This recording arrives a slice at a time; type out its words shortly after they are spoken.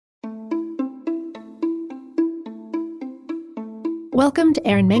Welcome to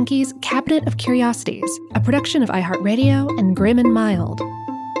Aaron Mahnke's Cabinet of Curiosities, a production of iHeartRadio and Grim and Mild.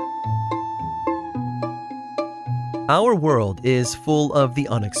 Our world is full of the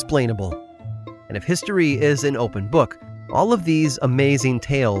unexplainable. And if history is an open book, all of these amazing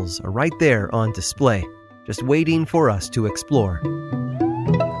tales are right there on display, just waiting for us to explore.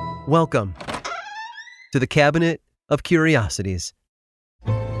 Welcome to the Cabinet of Curiosities.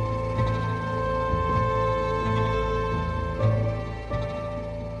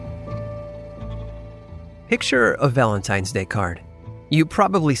 Picture a Valentine's Day card. You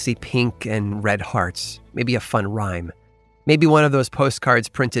probably see pink and red hearts, maybe a fun rhyme. Maybe one of those postcards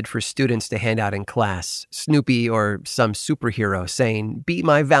printed for students to hand out in class, Snoopy or some superhero saying, "Be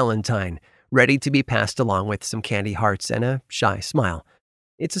my Valentine," ready to be passed along with some candy hearts and a shy smile.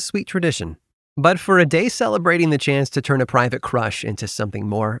 It's a sweet tradition. But for a day celebrating the chance to turn a private crush into something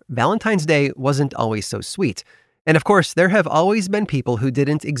more, Valentine's Day wasn't always so sweet. And of course, there have always been people who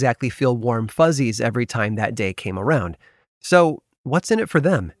didn't exactly feel warm fuzzies every time that day came around. So, what's in it for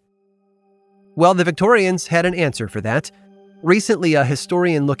them? Well, the Victorians had an answer for that. Recently, a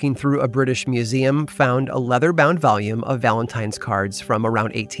historian looking through a British museum found a leather-bound volume of Valentine's cards from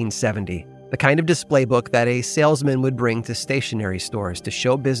around 1870, the kind of display book that a salesman would bring to stationery stores to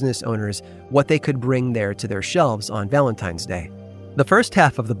show business owners what they could bring there to their shelves on Valentine's Day. The first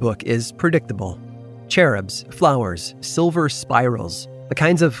half of the book is predictable. Cherubs, flowers, silver spirals, the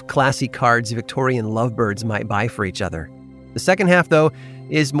kinds of classy cards Victorian lovebirds might buy for each other. The second half, though,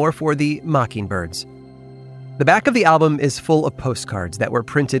 is more for the mockingbirds. The back of the album is full of postcards that were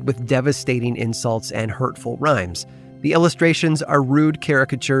printed with devastating insults and hurtful rhymes. The illustrations are rude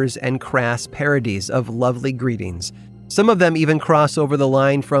caricatures and crass parodies of lovely greetings. Some of them even cross over the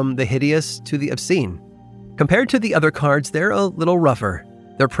line from the hideous to the obscene. Compared to the other cards, they're a little rougher.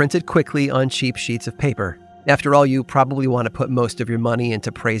 They're printed quickly on cheap sheets of paper. After all, you probably want to put most of your money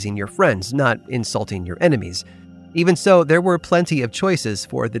into praising your friends, not insulting your enemies. Even so, there were plenty of choices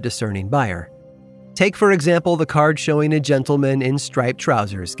for the discerning buyer. Take, for example, the card showing a gentleman in striped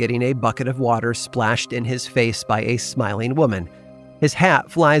trousers getting a bucket of water splashed in his face by a smiling woman. His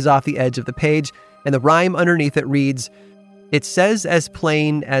hat flies off the edge of the page, and the rhyme underneath it reads, "It says as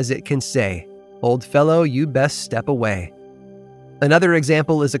plain as it can say, old fellow, you best step away." Another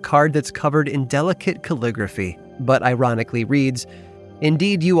example is a card that's covered in delicate calligraphy, but ironically reads,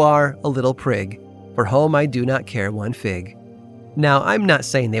 "Indeed you are a little prig, for home I do not care one fig." Now, I'm not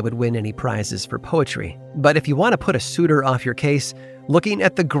saying they would win any prizes for poetry, but if you want to put a suitor off your case, looking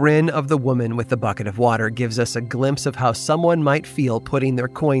at the grin of the woman with the bucket of water gives us a glimpse of how someone might feel putting their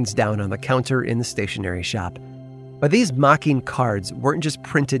coins down on the counter in the stationery shop. But these mocking cards weren't just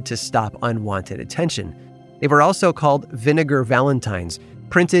printed to stop unwanted attention. They were also called vinegar valentines,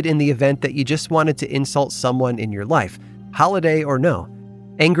 printed in the event that you just wanted to insult someone in your life, holiday or no.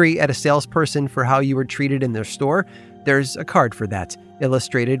 Angry at a salesperson for how you were treated in their store? There's a card for that,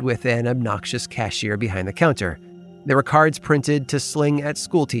 illustrated with an obnoxious cashier behind the counter. There were cards printed to sling at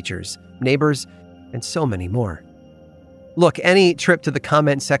school teachers, neighbors, and so many more. Look, any trip to the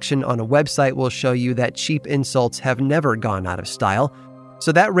comment section on a website will show you that cheap insults have never gone out of style.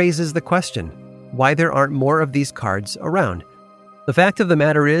 So that raises the question, why there aren't more of these cards around? The fact of the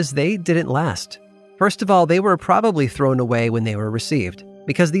matter is they didn't last. First of all, they were probably thrown away when they were received,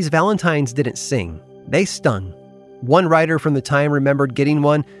 because these Valentines didn't sing, they stung. One writer from the time remembered getting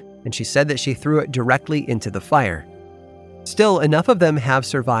one, and she said that she threw it directly into the fire. Still, enough of them have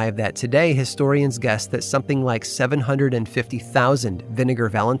survived that today historians guess that something like 750,000 vinegar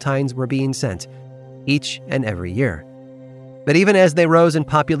Valentines were being sent, each and every year. But even as they rose in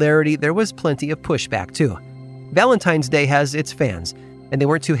popularity, there was plenty of pushback too. Valentine's Day has its fans, and they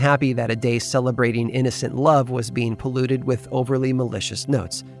weren't too happy that a day celebrating innocent love was being polluted with overly malicious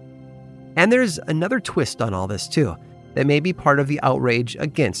notes. And there's another twist on all this too, that may be part of the outrage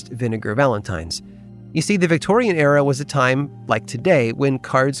against vinegar Valentines. You see, the Victorian era was a time, like today, when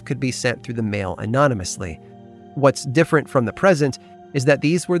cards could be sent through the mail anonymously. What's different from the present is that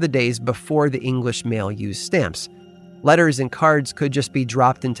these were the days before the English mail used stamps. Letters and cards could just be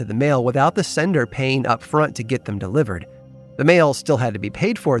dropped into the mail without the sender paying up front to get them delivered. The mail still had to be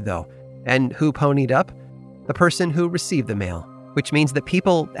paid for, though. And who ponied up? The person who received the mail, which means that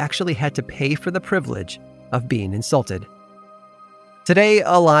people actually had to pay for the privilege of being insulted. Today,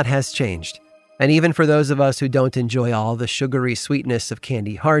 a lot has changed. And even for those of us who don't enjoy all the sugary sweetness of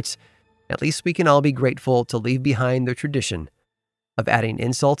candy hearts, at least we can all be grateful to leave behind the tradition of adding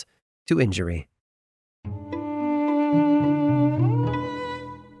insult to injury.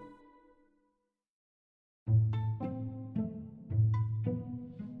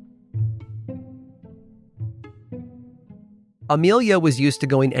 Amelia was used to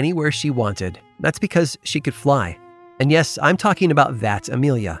going anywhere she wanted. That's because she could fly. And yes, I'm talking about that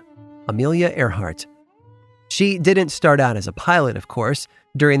Amelia Earhart. She didn't start out as a pilot, of course.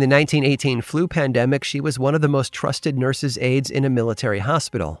 During the 1918 flu pandemic, she was one of the most trusted nurses' aides in a military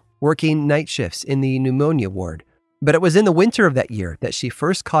hospital, working night shifts in the pneumonia ward. But it was in the winter of that year that she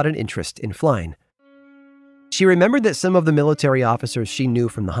first caught an interest in flying. She remembered that some of the military officers she knew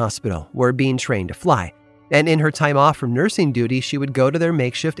from the hospital were being trained to fly, and in her time off from nursing duty, she would go to their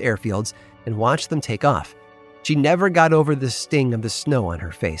makeshift airfields and watch them take off. She never got over the sting of the snow on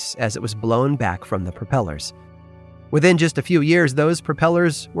her face as it was blown back from the propellers. Within just a few years, those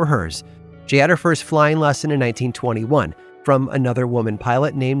propellers were hers. She had her first flying lesson in 1921 from another woman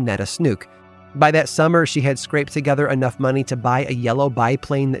pilot named Netta Snook. By that summer, she had scraped together enough money to buy a yellow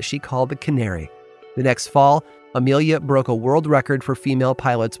biplane that she called the Canary. The next fall, Amelia broke a world record for female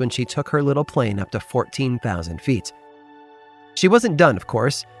pilots when she took her little plane up to 14,000 feet. She wasn't done, of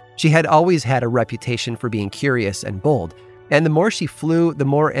course. She had always had a reputation for being curious and bold, and the more she flew, the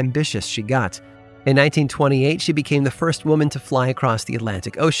more ambitious she got. In 1928, she became the first woman to fly across the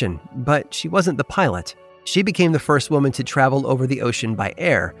Atlantic Ocean, but she wasn't the pilot. She became the first woman to travel over the ocean by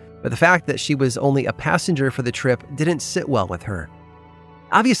air, but the fact that she was only a passenger for the trip didn't sit well with her.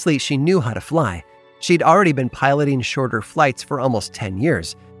 Obviously, she knew how to fly. She'd already been piloting shorter flights for almost 10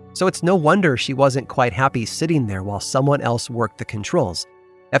 years, so it's no wonder she wasn't quite happy sitting there while someone else worked the controls.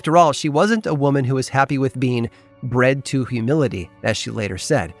 After all, she wasn't a woman who was happy with being bred to humility, as she later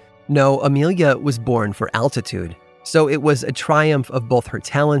said. No, Amelia was born for altitude, so it was a triumph of both her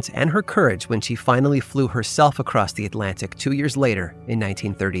talent and her courage when she finally flew herself across the Atlantic 2 years later in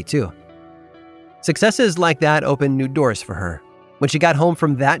 1932. Successes like that opened new doors for her. When she got home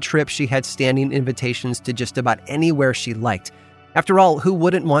from that trip, she had standing invitations to just about anywhere she liked. After all, who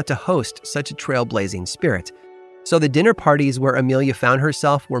wouldn't want to host such a trailblazing spirit? So the dinner parties where Amelia found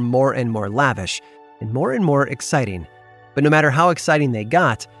herself were more and more lavish and more exciting. But no matter how exciting they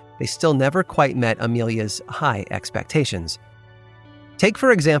got, they still never quite met Amelia's high expectations. Take,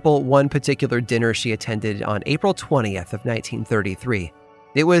 for example, one particular dinner she attended on April 20th of 1933.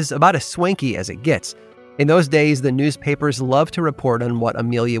 It was about as swanky as it gets. In those days, the newspapers loved to report on what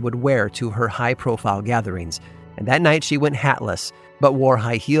Amelia would wear to her high-profile gatherings, and that night she went hatless, but wore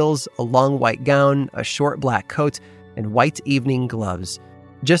high heels, a long white gown, a short black coat, and white evening gloves.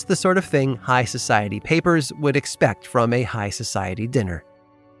 Just the sort of thing high society papers would expect from a high society dinner.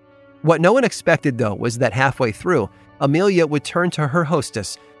 What no one expected, though, was that halfway through, Amelia would turn to her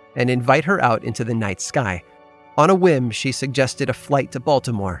hostess and invite her out into the night sky. On a whim, she suggested a flight to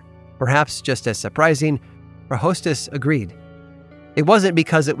Baltimore. Perhaps just as surprising, her hostess agreed. It wasn't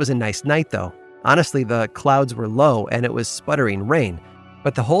because it was a nice night, though. Honestly, the clouds were low and it was sputtering rain,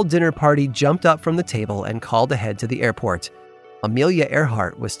 but the whole dinner party jumped up from the table and called ahead to the airport. Amelia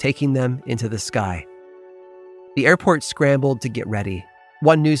Earhart was taking them into the sky. The airport scrambled to get ready.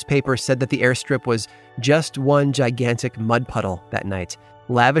 One newspaper said that the airstrip was just one gigantic mud puddle that night,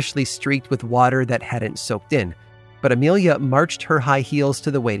 lavishly streaked with water that hadn't soaked in. But Amelia marched her high heels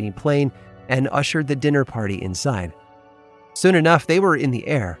to the waiting plane and ushered the dinner party inside. Soon enough, they were in the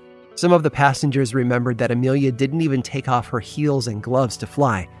air. Some of the passengers remembered that Amelia didn't even take off her heels and gloves to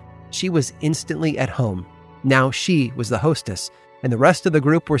fly. She was instantly at home. Now she was the hostess, and the rest of the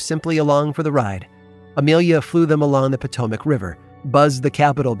group were simply along for the ride. Amelia flew them along the Potomac River, buzzed the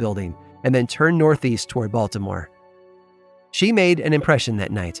Capitol building, and then turned northeast toward Baltimore. She made an impression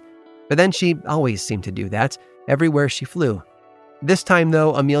that night, but then she always seemed to do that, everywhere she flew. This time,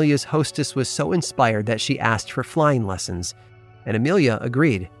 though, Amelia's hostess was so inspired that she asked for flying lessons, and Amelia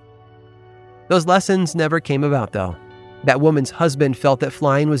agreed. Those lessons never came about, though. That woman's husband felt that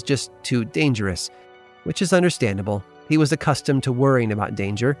flying was just too dangerous, which is understandable. He was accustomed to worrying about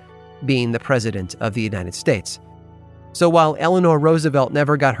danger, being the President of the United States. So while Eleanor Roosevelt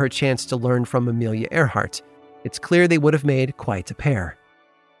never got her chance to learn from Amelia Earhart, it's clear they would have made quite a pair.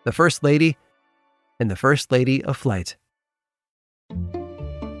 The First Lady and the First Lady of Flight.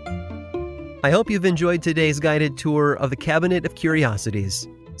 I hope you've enjoyed today's guided tour of the Cabinet of Curiosities.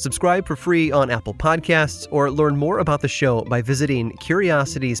 Subscribe for free on Apple Podcasts or learn more about the show by visiting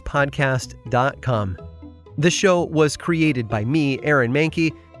curiositiespodcast.com. This show was created by me, Aaron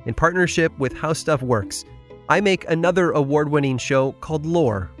Mahnke, in partnership with How Stuff Works. I make another award-winning show called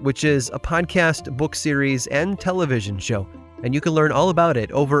Lore, which is a podcast, book series, and television show, and you can learn all about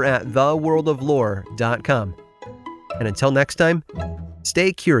it over at theworldoflore.com. And until next time,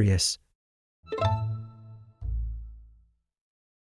 stay curious.